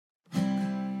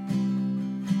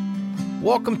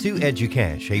Welcome to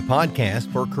EduCash, a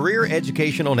podcast for career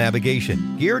educational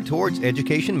navigation geared towards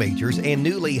education majors and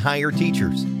newly hired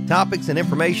teachers. Topics and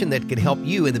information that can help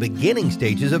you in the beginning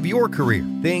stages of your career.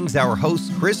 Things our hosts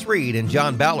Chris Reed and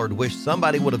John Ballard wish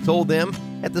somebody would have told them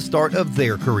at the start of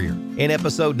their career. In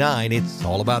episode 9, it's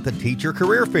all about the Teacher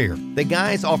Career Fair. The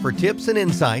guys offer tips and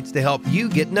insights to help you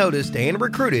get noticed and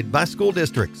recruited by school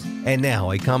districts. And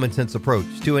now, a common sense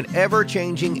approach to an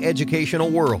ever-changing educational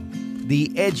world. The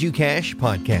EduCash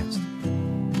Podcast.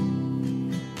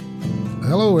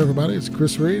 Hello, everybody. It's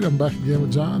Chris Reed. I'm back again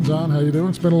with John. John, how you doing?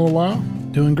 It's been a little while.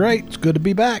 Doing great. It's good to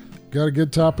be back. Got a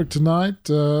good topic tonight.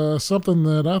 Something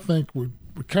that I think we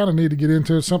kind of need to get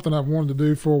into. It's something I've wanted to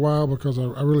do for a while because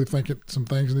I really think some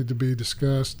things need to be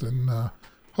discussed and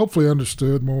hopefully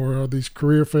understood more. These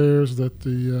career fairs that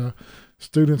the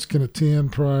students can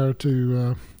attend prior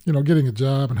to getting a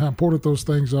job and how important those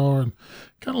things are, and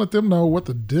kind of let them know what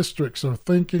the districts are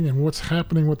thinking and what's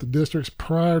happening with the districts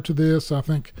prior to this. I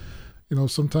think,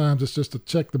 sometimes it's just a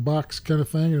check the box kind of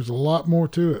thing. There's a lot more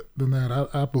to it than that,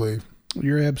 I believe.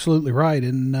 You're absolutely right.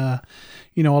 And, a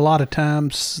lot of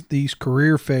times these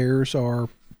career fairs are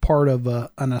part of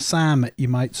an assignment, you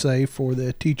might say, for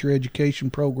the teacher education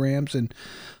programs. And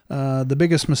the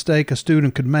biggest mistake a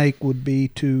student could make would be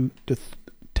to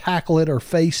tackle it or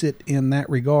face it in that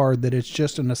regard, that it's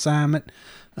just an assignment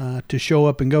to show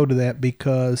up and go to that,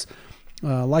 because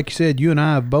like you said, you and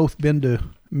I have both been to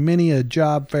many a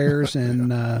job fairs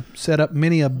and set up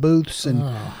many a booths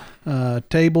and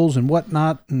tables and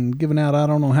whatnot, and given out I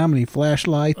don't know how many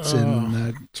flashlights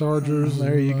and chargers.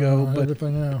 There you go. But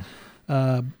everything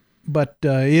else. But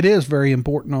it is very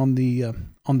important on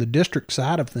the district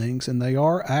side of things, and they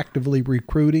are actively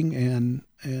recruiting, and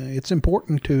it's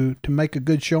important to make a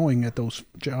good showing at those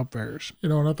job fairs.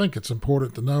 And I think it's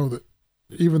important to know that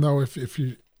even though if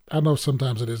you, I know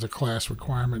sometimes it is a class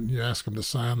requirement and you ask them to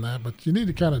sign that, but you need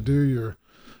to kind of do your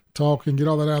talk and get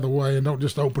all that out of the way, and don't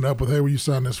just open up with, hey, will you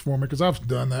sign this for me? Because I've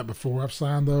done that before. I've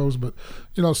signed those, but,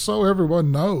 so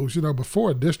everyone knows,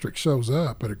 before a district shows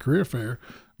up at a career fair,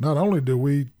 not only do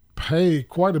we pay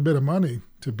quite a bit of money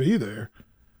to be there,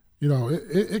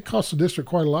 it costs the district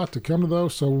quite a lot to come to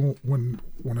those. So when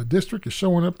a district is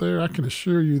showing up there, I can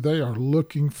assure you they are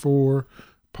looking for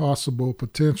possible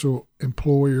potential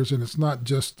employers, and it's not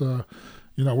just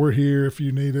we're here if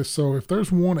you need us. So if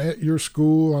there's one at your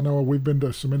school, I know we've been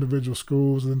to some individual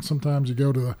schools, and then sometimes you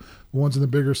go to the ones in the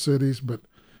bigger cities, but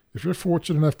if you're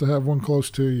fortunate enough to have one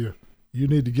close to you, you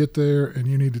need to get there and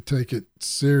you need to take it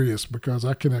serious, because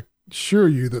I can assure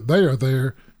you that they are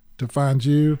there to find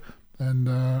you and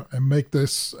make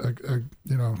this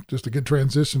just a good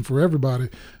transition for everybody.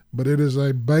 But it is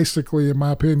basically, in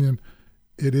my opinion,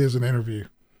 it is an interview.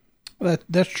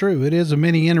 That's true. It is a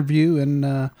mini interview, and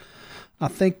I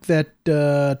think that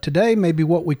today maybe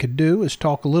what we could do is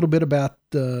talk a little bit about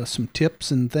some tips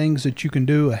and things that you can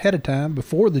do ahead of time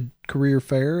before the career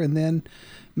fair, and then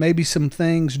maybe some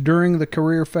things during the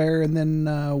career fair, and then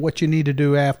what you need to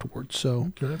do afterwards.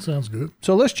 So okay, that sounds good.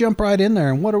 So let's jump right in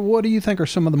there. And what do you think are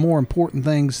some of the more important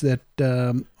things that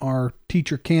our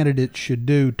teacher candidates should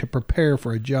do to prepare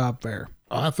for a job fair?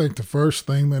 I think the first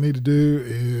thing they need to do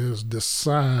is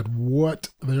decide what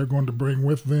they're going to bring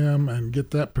with them and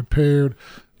get that prepared.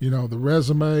 The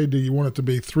resume, do you want it to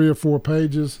be 3 or 4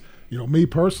 pages? Me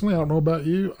personally, I don't know about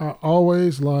you, I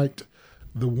always liked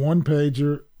the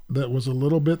one-pager that was a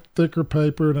little bit thicker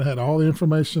paper and it had all the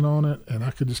information on it, and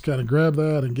I could just kind of grab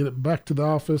that and get it back to the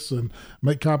office and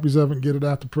make copies of it and get it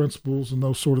out to principals and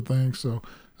those sort of things. So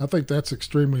I think that's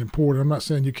extremely important. I'm not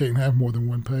saying you can't have more than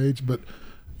one page, but,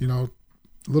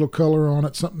 a little color on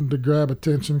it, something to grab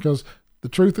attention, because the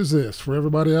truth is this, for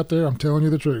everybody out there, I'm telling you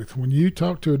the truth. When you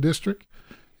talk to a district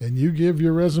and you give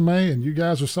your resume and you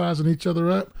guys are sizing each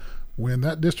other up, when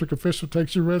that district official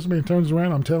takes your resume and turns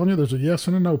around, I'm telling you, there's a yes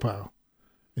and a no pile.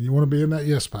 And you want to be in that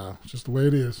yes pile. It's just the way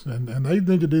it is. And they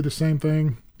need to do the same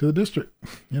thing to the district.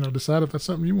 Decide if that's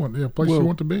something you want, a place you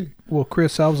want to be. Well,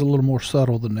 Chris, I was a little more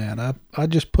subtle than that. I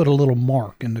just put a little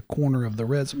mark in the corner of the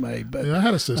resume. But yeah, I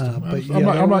had a system.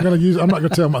 I'm not going to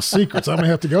tell my secrets. I may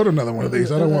have to go to another one of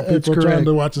these. I don't want people trying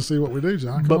to watch and see what we do,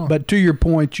 John. But to your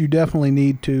point, you definitely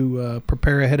need to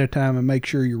prepare ahead of time and make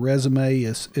sure your resume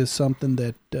is something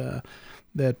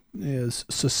that is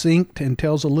succinct and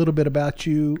tells a little bit about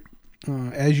you.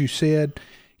 As you said,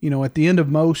 at the end of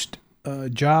most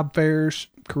job fairs,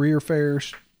 career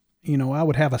fairs, I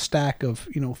would have a stack of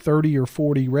 30 or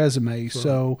 40 resumes. Sure.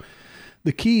 So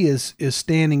the key is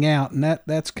standing out, and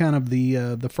that's kind of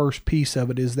the first piece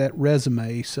of it, is that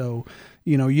resume. So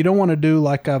you don't want to do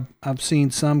like I've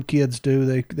seen some kids do.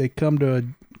 They come to a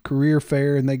career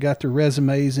fair and they got their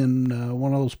resumes in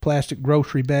one of those plastic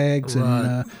grocery bags,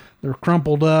 and they're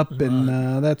crumpled up and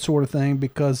that sort of thing,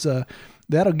 because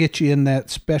that'll get you in that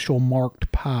special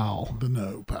marked pile. The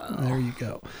no pile. There you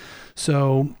go.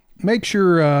 So make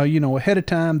sure, ahead of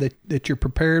time that you're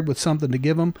prepared with something to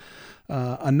give them.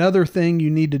 Another thing you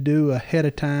need to do ahead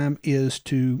of time is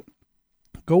to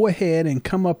go ahead and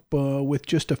come up with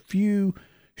just a few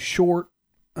short,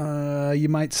 you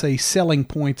might say, selling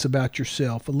points about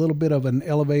yourself. A little bit of an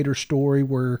elevator story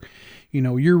where,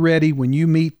 you're ready when you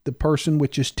meet the person,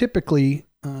 which is typically,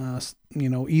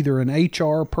 either an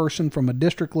HR person from a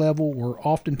district level, or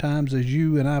oftentimes, as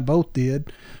you and I both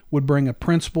did, would bring a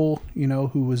principal,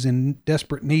 who was in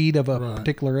desperate need of a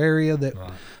particular area that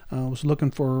was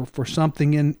looking for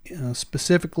something in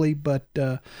specifically. But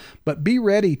be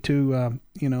ready to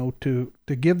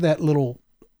give that little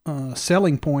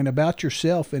selling point about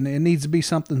yourself, and it needs to be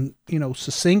something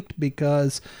succinct,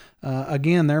 because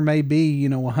again, there may be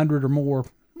 100 or more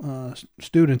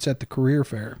students at the career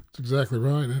fair. That's exactly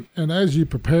right. And as you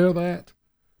prepare that,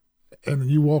 and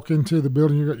you walk into the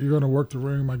building, you're going to work the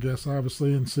room, I guess,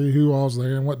 obviously, and see who all's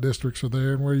there and what districts are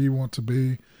there and where you want to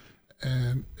be.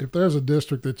 And if there's a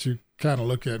district that you kind of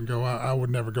look at and go, I would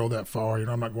never go that far,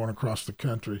 I'm not going across the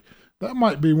country, that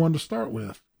might be one to start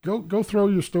with. Go throw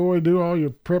your story, do all your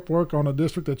prep work on a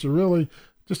district that you really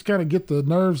just kind of get the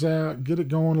nerves out, get it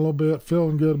going a little bit,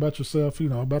 feeling good about yourself,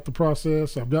 about the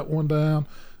process. I've got one down.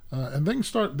 And then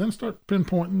start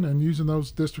pinpointing and using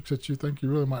those districts that you think you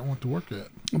really might want to work at.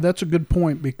 That's a good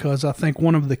point, because I think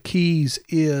one of the keys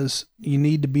is you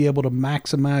need to be able to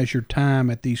maximize your time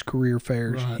at these career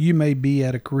fairs. Right. You may be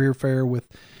at a career fair with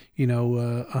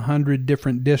 100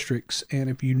 different districts, and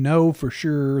if you know for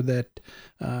sure that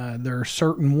there are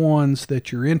certain ones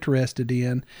that you're interested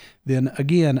in, then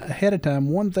again, ahead of time,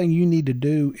 one thing you need to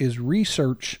do is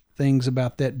research things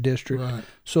about that district,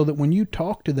 so that when you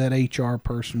talk to that HR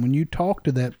person, when you talk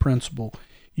to that principal,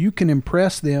 you can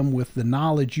impress them with the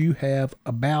knowledge you have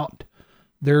about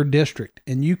their district,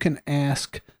 and you can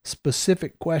ask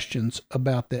specific questions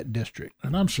about that district.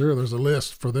 And I'm sure there's a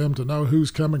list for them to know who's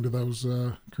coming to those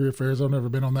career fairs. I've never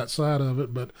been on that side of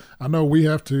it, but I know we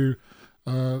have to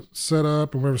set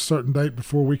up, and we have a certain date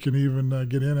before we can even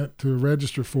get in it to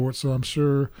register for it. So I'm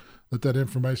sure that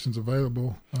information's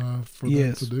available for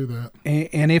them to do that.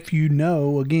 And if you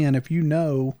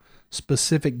know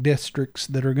specific districts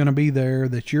that are going to be there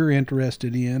that you're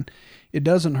interested in, it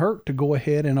doesn't hurt to go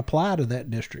ahead and apply to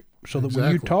that district, so that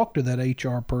when you talk to that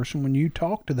HR person, when you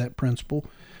talk to that principal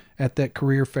at that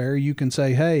career fair, you can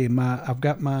say, hey, I've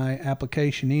got my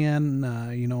application in,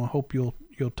 I hope you'll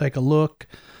take a look,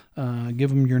 give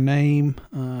them your name,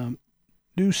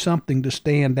 do something to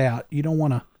stand out. You don't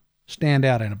want to stand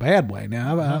out in a bad way.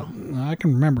 Now, I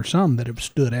can remember some that have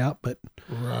stood out, but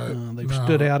they've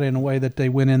stood out in a way that they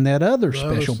went in that other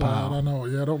special pile. I know.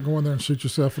 Yeah, don't go in there and shoot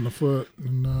yourself in the foot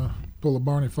and pull a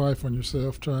Barney Fife on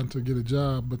yourself trying to get a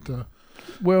job. But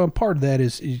well, part of that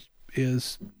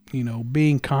is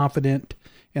being confident,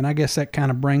 and I guess that kind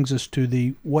of brings us to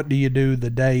the what do you do the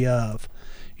day of.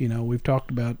 We've talked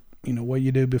about what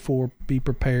you do before, be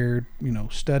prepared.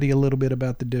 Study a little bit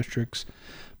about the districts.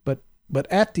 But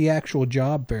at the actual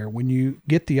job fair, when you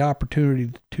get the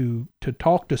opportunity to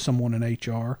talk to someone in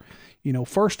HR,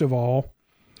 first of all,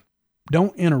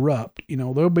 don't interrupt.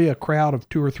 There'll be a crowd of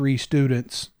 2 or 3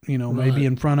 students, maybe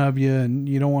in front of you, and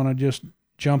you don't want to just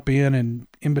jump in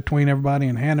between everybody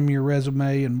and hand them your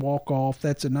resume and walk off.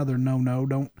 That's another no.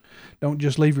 Don't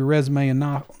just leave your resume and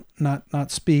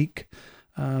not speak.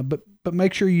 But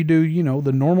make sure you do,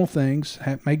 the normal things.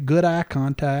 Make good eye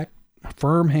contact, a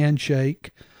firm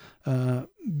handshake.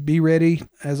 Be ready,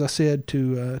 as I said,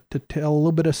 to tell a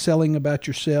little bit of selling about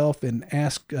yourself and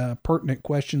ask pertinent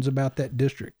questions about that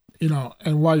district.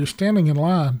 And while you're standing in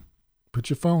line, put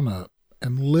your phone up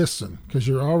and listen, because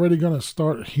you're already going to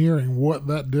start hearing what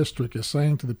that district is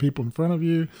saying to the people in front of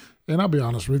you. And I'll be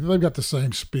honest with you, they've got the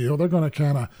same spiel. They're going to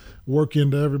kind of work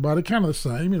into everybody, kind of the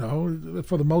same,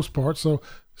 for the most part. So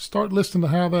start listening to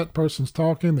how that person's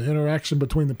talking, the interaction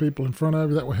between the people in front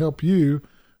of you. That will help you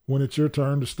when it's your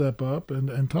turn to step up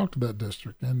and talk to that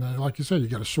district. And like you said, you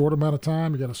got a short amount of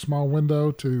time, you got a small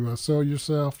window to sell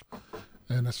yourself,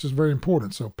 and that's just very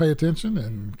important. So pay attention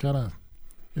and kind of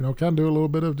do a little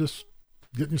bit of just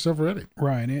getting yourself ready.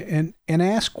 Right, and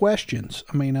ask questions.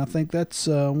 I mean, I think that's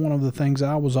one of the things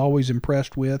I was always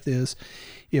impressed with is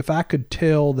if I could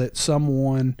tell that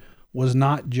someone was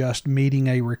not just meeting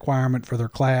a requirement for their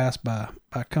class by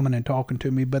coming and talking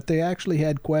to me, but they actually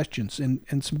had questions.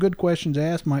 And some good questions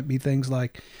asked might be things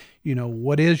like,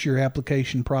 what is your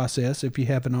application process if you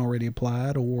haven't already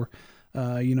applied? Or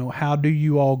How do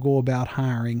you all go about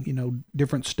hiring?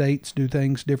 Different states do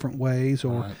things different ways,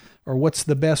 or what's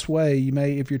the best way? You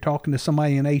may, if you're talking to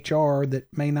somebody in HR that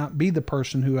may not be the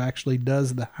person who actually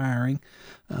does the hiring,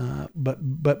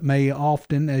 but may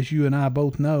often, as you and I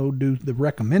both know, do the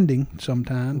recommending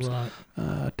sometimes,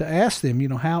 to ask them,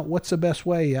 what's the best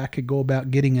way I could go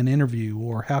about getting an interview,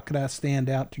 or how could I stand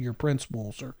out to your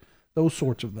principals, or those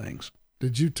sorts of things.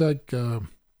 Did you take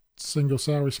single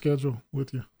salary schedule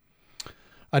with you?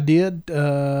 I did,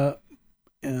 but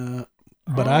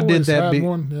I did that.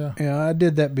 I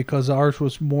did that because ours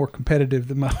was more competitive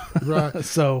than mine. Right.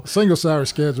 So single salary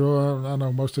schedule. I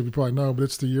know most of you probably know, but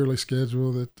it's the yearly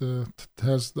schedule that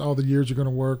has all the years you're going to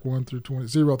work 0 through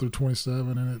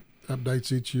 27, and it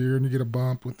updates each year, and you get a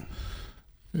bump with,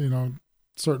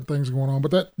 certain things going on.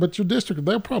 But your district,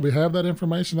 they'll probably have that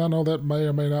information. I know that may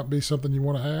or may not be something you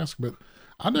want to ask, but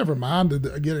I never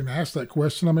minded getting asked that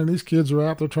question. I mean, these kids are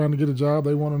out there trying to get a job.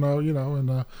 They want to know, and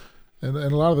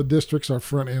a lot of the districts are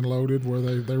front end loaded, where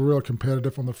they're real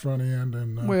competitive on the front end.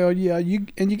 And well, yeah, you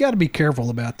got to be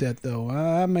careful about that, though.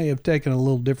 I may have taken a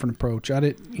little different approach. I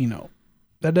didn't,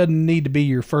 that doesn't need to be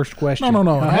your first question.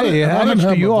 No. Hey, how much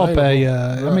do you all pay?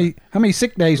 Right. How many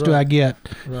sick days do I get?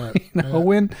 Right.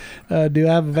 When do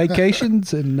I have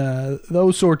vacations and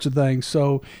those sorts of things?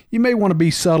 So you may want to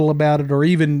be subtle about it, or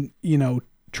even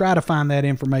try to find that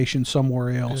information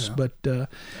somewhere else. Yeah. But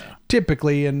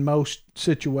typically, in most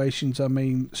situations, I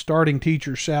mean, starting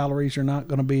teacher salaries are not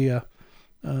going to be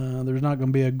there's not going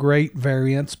to be a great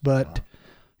variance, but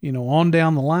on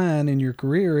down the line in your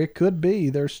career, it could be.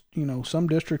 There's some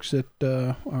districts that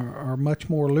are much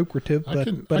more lucrative,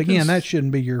 but again, that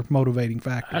shouldn't be your motivating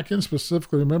factor. I can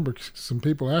specifically remember some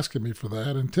people asking me for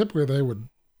that, and typically they would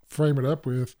frame it up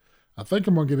with, I think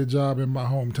I'm going to get a job in my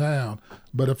hometown,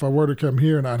 but if I were to come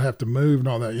here and I'd have to move and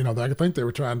all that, I think they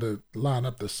were trying to line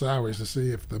up the salaries to see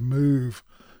if the move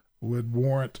would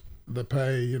warrant the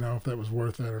pay, if that was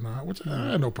worth that or not, which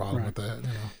I had no problem with that,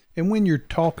 And when you're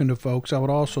talking to folks, I would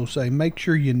also say make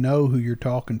sure you know who you're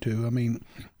talking to. I mean,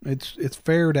 it's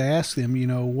fair to ask them,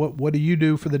 what do you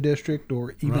do for the district,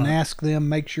 or even ask them.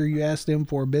 Make sure you ask them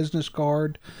for a business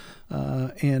card,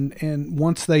 and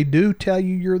once they do tell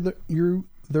you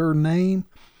their name,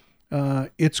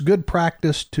 it's good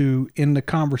practice to, in the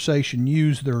conversation,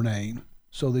 use their name,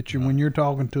 so that when you're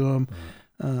talking to them,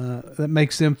 that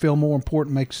makes them feel more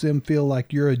important, makes them feel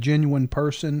like you're a genuine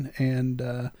person, and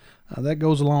that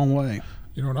goes a long way.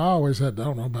 And I always had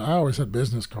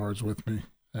business cards with me,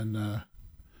 and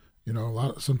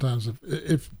sometimes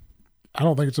if I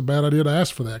don't think it's a bad idea to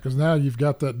ask for that, because now you've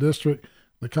got that district,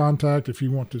 the contact, if you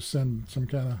want to send some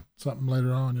kind of something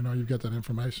later on, you've got that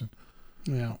information.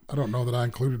 Yeah. I don't know that I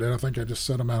included that. I think I just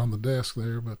set them out on the desk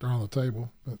there, but they're on the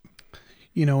table. But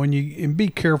and be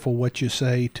careful what you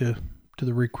say to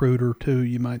the recruiter too.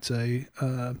 You might say,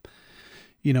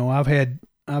 I've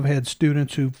had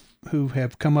students who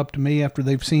have come up to me after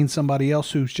they've seen somebody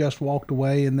else who's just walked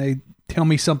away, and they tell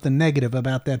me something negative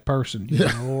about that person,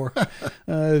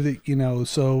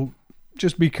 so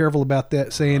just be careful about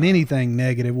that, saying anything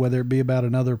negative, whether it be about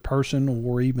another person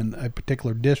or even a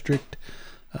particular district.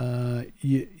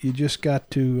 You just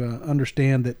got to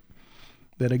understand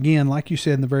that again, like you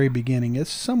said in the very beginning,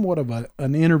 it's somewhat of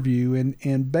an interview,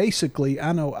 and basically,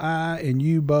 I know I and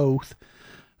you both,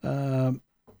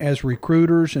 as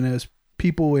recruiters and as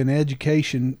people in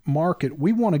education market,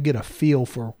 we want to get a feel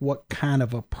for what kind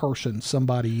of a person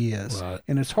somebody is. Right.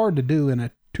 And it's hard to do in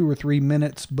a 2 or 3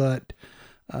 minutes, but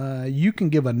you can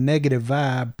give a negative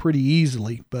vibe pretty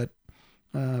easily. But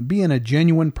being a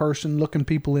genuine person, looking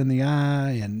people in the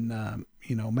eye, and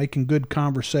making good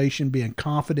conversation, being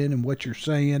confident in what you're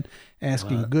saying,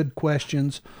 asking good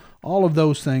questions, all of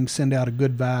those things send out a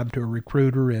good vibe to a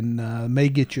recruiter, and may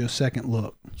get you a second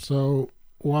look. So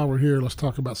while we're here, let's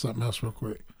talk about something else real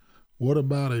quick. What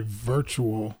about a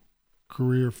virtual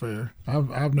career fair?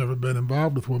 I've never been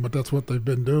involved with one, but that's what they've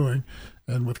been doing.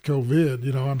 And with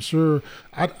COVID, I'm sure,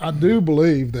 I do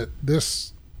believe that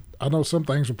I know some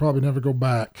things will probably never go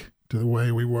back to the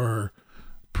way we were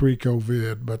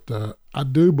pre-COVID, but I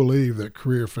do believe that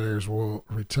career fairs will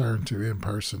return to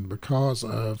in-person because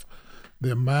of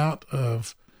the amount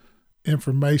of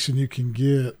information you can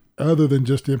get, other than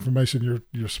just the information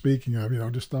you're speaking of,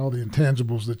 just all the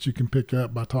intangibles that you can pick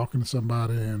up by talking to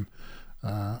somebody. And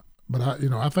but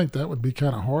I think that would be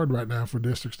kind of hard right now for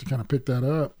districts to kind of pick that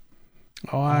up.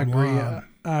 Oh, I agree.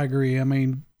 I agree. I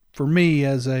mean, for me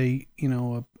as a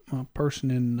person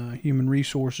in human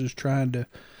resources, trying to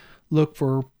look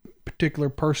for particular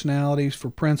personalities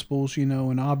for principals,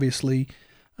 and obviously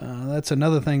that's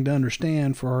another thing to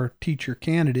understand for our teacher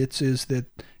candidates, is that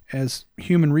as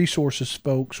human resources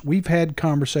folks, we've had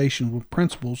conversations with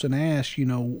principals and asked,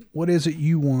 what is it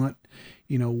you want?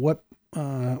 What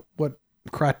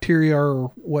criteria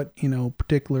or what,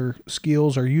 particular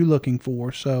skills are you looking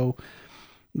for? So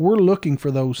we're looking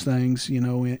for those things,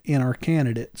 in our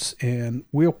candidates, and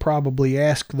we'll probably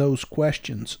ask those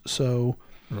questions. So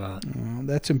right.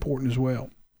 That's important as well.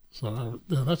 So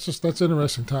that's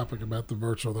interesting topic about the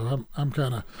virtual, though.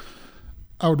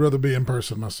 I would rather be in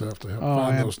person myself to help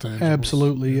find those tangibles.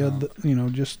 Absolutely.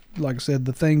 Just like I said,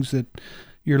 the things that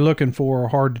you're looking for are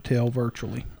hard to tell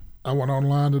virtually. I went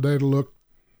online today to look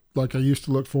like I used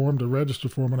to look for them, to register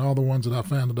for them, and all the ones that I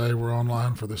found today were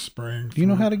online for this spring. Do you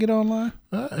know how to get online?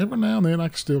 Every now and then I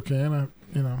still can,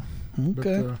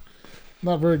 Okay. But,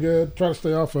 not very good. Try to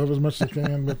stay off of as much as I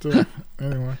can, but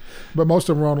anyway. But most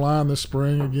of them are online this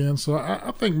spring again. So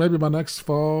I think maybe by next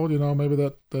fall, maybe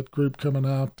that group coming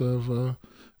out of,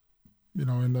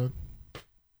 in the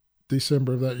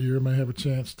December of that year may have a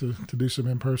chance to do some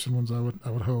in-person ones. I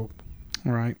would hope.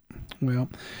 Right. Well,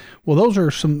 those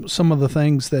are some of the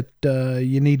things that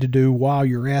you need to do while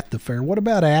you're at the fair. What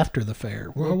about after the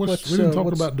fair? Well, we didn't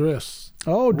talk about dress.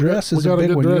 Oh, dress is a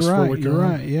big one. You're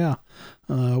right. Yeah.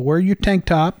 Wear your tank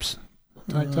tops.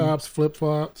 Tank tops,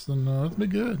 flip-flops, and it'll be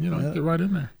good. Get right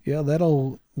in there. Yeah,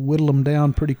 that'll whittle them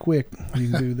down pretty quick. You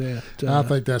can do that. I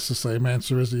think that's the same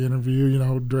answer as the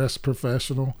interview. Dress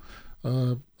professional.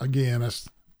 Again, that's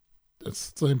the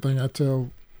same thing I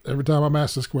tell every time I'm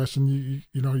asked this question.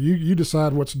 You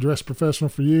decide what's dress professional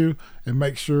for you, and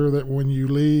make sure that when you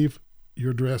leave,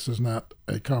 your dress is not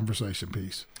a conversation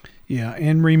piece. Yeah,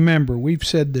 and remember, we've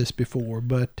said this before,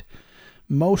 but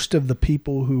most of the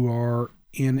people who are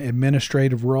in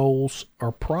administrative roles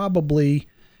are probably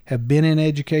have been in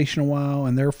education a while,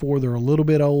 and therefore they're a little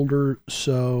bit older,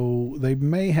 so they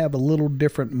may have a little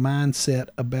different mindset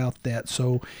about that.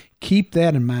 So keep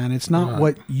that in mind. It's not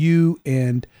what you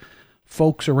and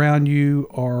folks around you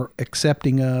are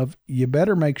accepting of. You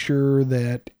better make sure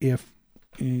that if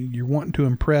you're wanting to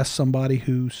impress somebody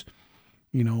who's,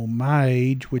 my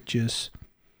age, which is,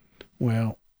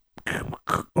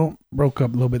 broke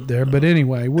up a little bit there, but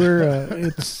anyway,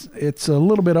 we're it's a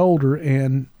little bit older,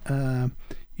 and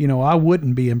I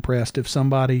wouldn't be impressed if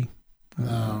somebody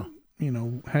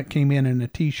came in a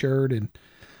t-shirt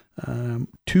and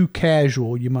too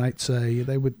casual, you might say.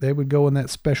 They would go in that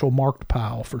special marked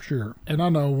pile for sure. And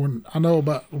when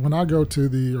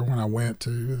I went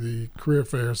to the career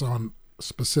fairs on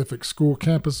specific school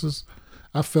campuses,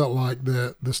 I felt like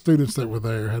that the students that were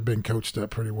there had been coached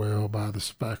up pretty well by the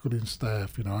faculty and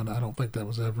staff, and I don't think that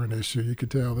was ever an issue. You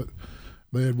could tell that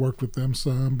they had worked with them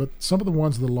some, but some of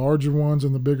the larger ones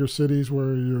in the bigger cities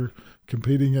where you're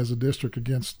competing as a district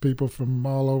against people from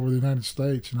all over the United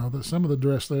States, that some of the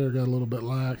dress there got a little bit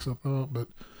lax, I thought, but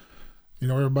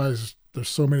there's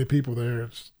so many people there.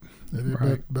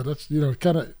 Right. But that's,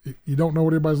 kind of, you don't know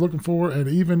what everybody's looking for. And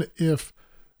even if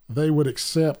they would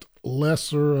accept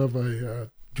lesser of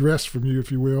a dress from you,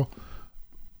 if you will,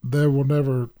 they will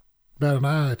never bat an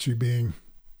eye at you being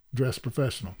dressed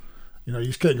professional. You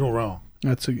just can't go wrong.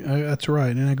 That's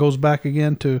right, and it goes back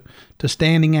again to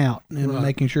standing out and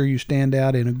making sure you stand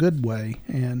out in a good way.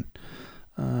 And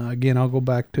again, I'll go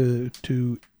back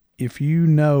to if you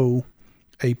know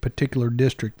a particular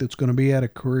district that's going to be at a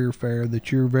career fair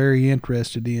that you're very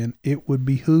interested in, it would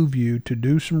behoove you to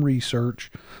do some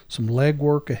research, some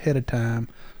legwork ahead of time,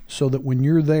 so that when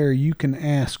you're there, you can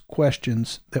ask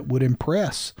questions that would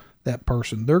impress that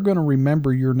person. They're going to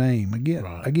remember your name.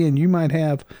 Again, you might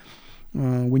have,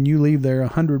 when you leave there,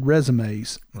 100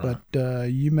 resumes, but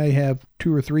you may have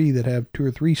 2 or 3 that have 2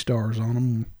 or 3 stars on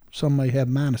them. Some may have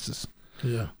minuses.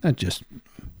 Yeah. That's just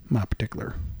my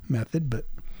particular method, but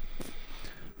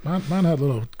mine had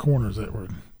little corners that were,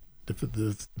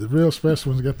 the real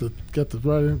special ones got the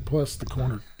writing plus the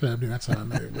corner tabbed in. That's how I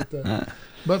knew it.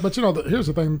 But here's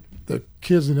the thing that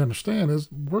kids need to understand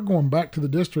is we're going back to the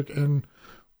district, and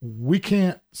we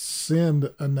can't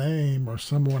send a name or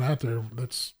someone out there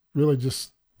that's really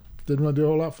just didn't want to do a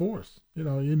whole lot for us.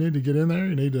 You need to get in there.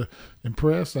 You need to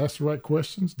impress, ask the right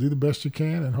questions, do the best you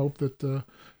can, and hope that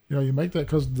you make that,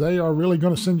 because they are really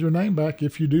going to send your name back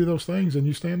if you do those things and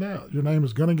you stand out. Your name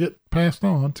is going to get passed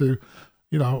on to,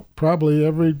 probably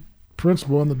every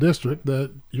principal in the district,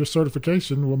 that your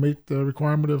certification will meet the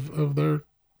requirement of their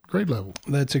grade level.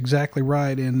 That's exactly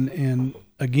right. And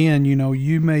again,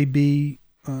 you may be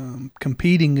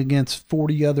competing against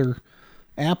 40 other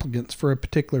applicants for a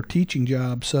particular teaching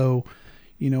job. So,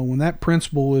 when that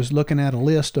principal is looking at a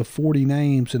list of 40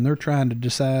 names and they're trying to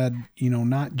decide,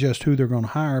 not just who they're going to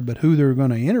hire, but who they're going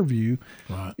to interview,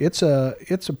 Right. it's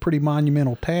a pretty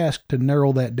monumental task to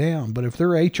narrow that down. But if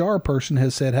their HR person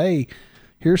has said, hey,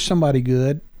 here's somebody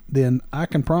good, then I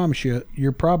can promise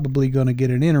you're probably going to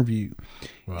get an interview.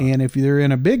 Right. And if they're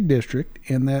in a big district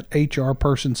and that HR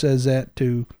person says that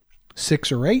to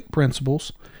 6 or 8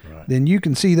 principals, Right. then you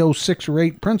can see those 6 or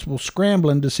 8 principals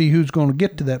scrambling to see who's going to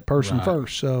get to that person Right.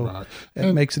 first. So Right.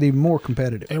 that makes it even more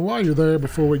competitive. And while you're there,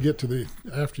 before we get to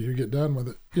after you get done with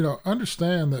it,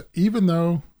 understand that even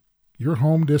though your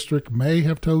home district may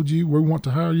have told you, we want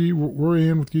to hire you, we're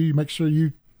in with you, make sure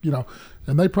and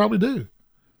they probably do,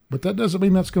 but that doesn't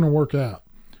mean that's going to work out.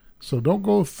 So don't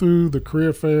go through the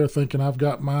career fair thinking I've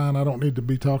got mine, I don't need to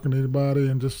be talking to anybody,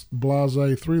 and just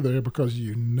blasé through there, because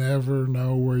you never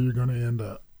know where you're going to end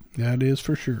up. That is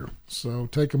for sure. So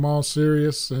take them all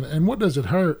serious. And what does it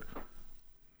hurt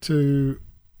to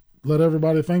let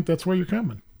everybody think that's where you're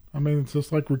coming? I mean, it's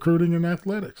just like recruiting in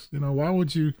athletics. Why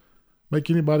would you make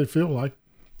anybody feel like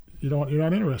you're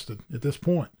not interested at this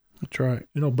point? That's right.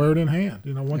 Bird in hand.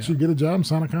 Once you get a job and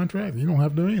sign a contract, you don't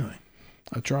have to do anything.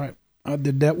 That's right. I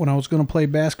did that when I was going to play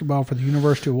basketball for the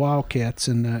University of Wildcats,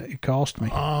 and it cost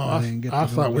me. I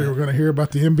thought we were going to hear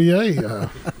about the NBA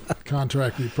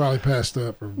contract you probably passed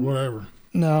up or whatever.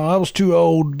 No, I was too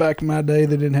old back in my day.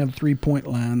 They didn't have a 3-point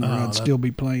line, or I'd still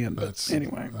be playing. But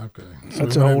anyway, okay.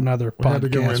 That's a whole nother podcast. Had to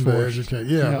go into for us. educate.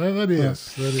 Yeah, that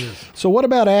is. So what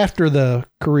about after the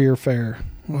career fair?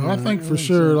 Well, I think for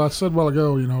sure, like I said a while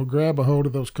ago, grab a hold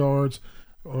of those cards,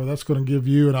 or that's going to give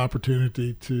you an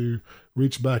opportunity to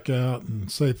reach back out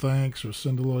and say thanks, or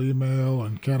send a little email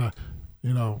and kind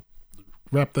of,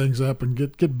 wrap things up and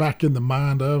get back in the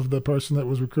mind of the person that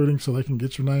was recruiting, so they can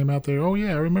get your name out there. Oh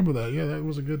yeah, I remember that. Yeah,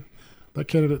 that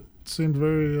candidate seemed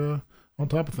very on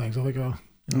top of things. I think I'll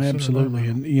absolutely.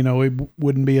 And it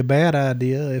wouldn't be a bad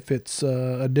idea if it's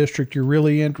a district you're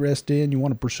really interested in, you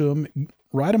want to pursue them,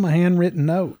 write them a handwritten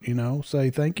note, say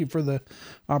thank you for the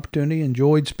opportunity,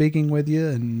 enjoyed speaking with you,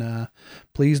 and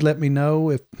please let me know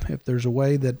if there's a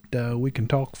way that we can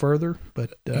talk further.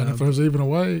 But and if there's even a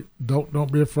way,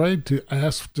 don't be afraid to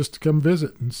ask just to come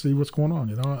visit and see what's going on.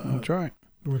 That's right.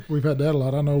 We've had that a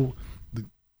lot. I know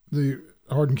the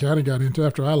Hardin County got into,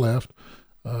 after I left,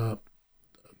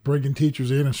 bringing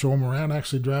teachers in and showing them around,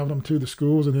 actually driving them to the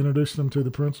schools and introducing them to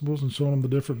the principals and showing them the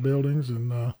different buildings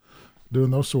and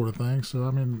doing those sort of things. So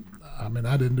I mean,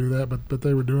 I didn't do that, but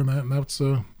they were doing that, and that's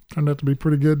turned out to be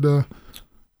pretty good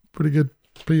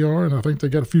PR. And I think they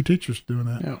got a few teachers doing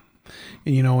that. Yeah,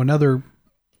 and, another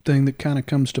thing that kind of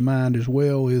comes to mind as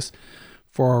well is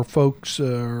for our folks,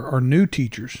 our new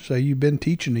teachers. Say you've been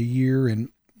teaching a year, and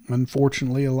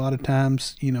unfortunately, a lot of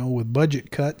times, with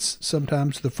budget cuts,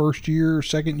 sometimes the first year or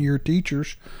second year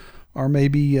teachers are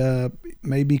maybe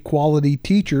quality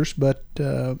teachers, but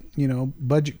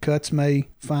budget cuts may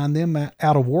find them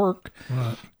out of work.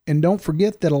 Right. And don't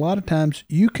forget that a lot of times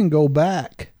you can go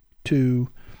back to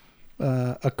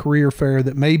a career fair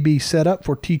that may be set up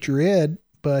for teacher ed,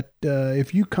 but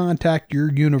if you contact your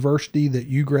university that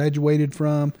you graduated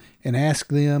from and ask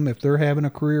them if they're having a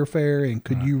career fair and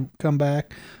could you come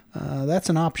back, that's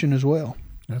an option as well.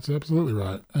 That's absolutely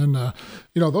right. And,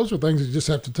 those are things that you just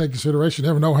have to take consideration. You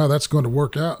never know how that's going to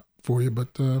work out for you,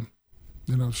 but,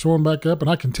 showing back up. And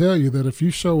I can tell you that if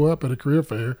you show up at a career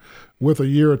fair with a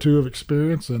year or two of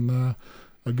experience and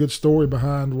a good story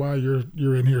behind why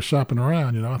you're in here shopping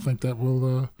around, I think that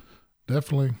will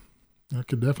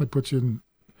could definitely put you in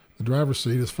the driver's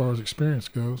seat as far as experience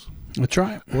goes. That's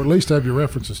right. Or at least have your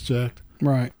references checked.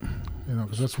 Right.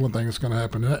 Because that's one thing that's going to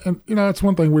happen. And that's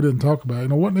one thing we didn't talk about.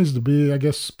 What needs to be, I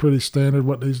guess, pretty standard,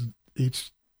 what we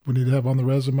need to have on the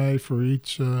resume for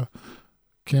each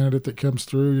candidate that comes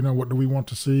through. What do we want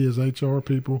to see as HR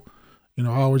people? I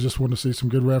always just want to see some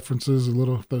good references, a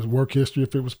little, if there's work history,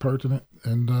 if it was pertinent,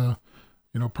 and,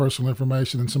 personal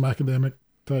information and some academic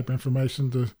type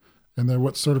information and then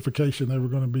what certification they were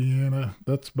going to be in.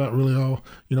 That's about really all.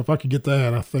 If I could get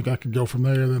that, I think I could go from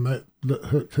there. Then that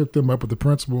hook them up with the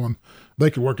principal, and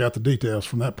they could work out the details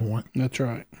from that point. That's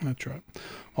right.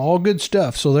 All good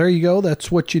stuff. So there you go. That's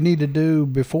what you need to do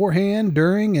beforehand,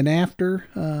 during, and after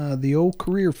the old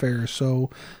career fair. So,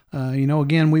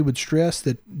 again, we would stress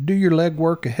that do your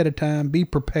legwork ahead of time. Be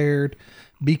prepared.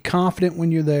 Be confident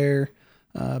when you're there.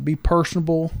 Be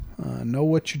personable, know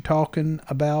what you're talking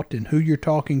about and who you're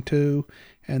talking to,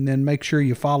 and then make sure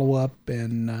you follow up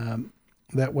and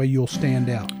That way you'll stand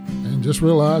out. And just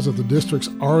realize that the districts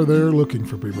are there looking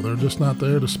for people. They're just not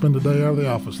there to spend a day out of the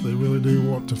office. They really do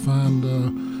want to find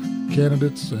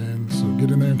candidates, and so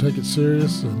get in there and take it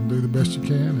serious and do the best you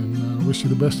can, and wish you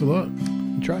the best of luck.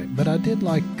 That's right. But I did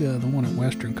like the one at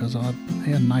Western because I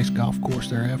had a nice golf course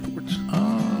there afterwards.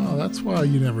 Oh, that's why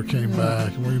you never came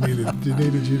back. We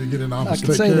needed you to get in office. I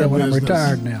can say that when I'm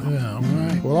retired now. Yeah. Okay. All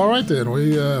right. Well, all right then.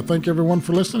 We thank everyone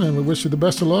for listening, and we wish you the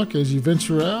best of luck as you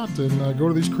venture out and go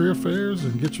to these career fairs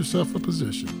and get yourself a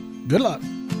position. Good luck.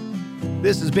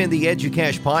 This has been the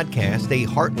EduCash Podcast, a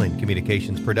Heartland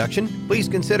Communications production. Please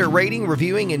consider rating,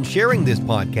 reviewing, and sharing this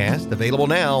podcast. Available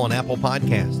now on Apple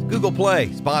Podcasts, Google Play,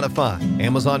 Spotify,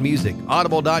 Amazon Music,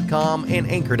 Audible.com, and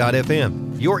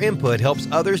Anchor.fm. Your input helps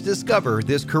others discover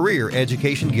this career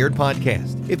education-geared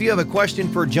podcast. If you have a question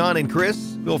for John and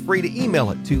Chris, feel free to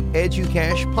email it to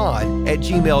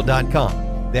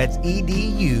educashpod@gmail.com. That's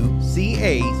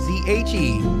EDUCACHE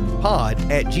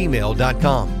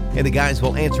pod@gmail.com. And the guys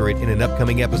will answer it in an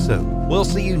upcoming episode. We'll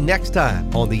see you next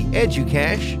time on the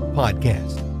EduCash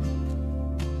Podcast.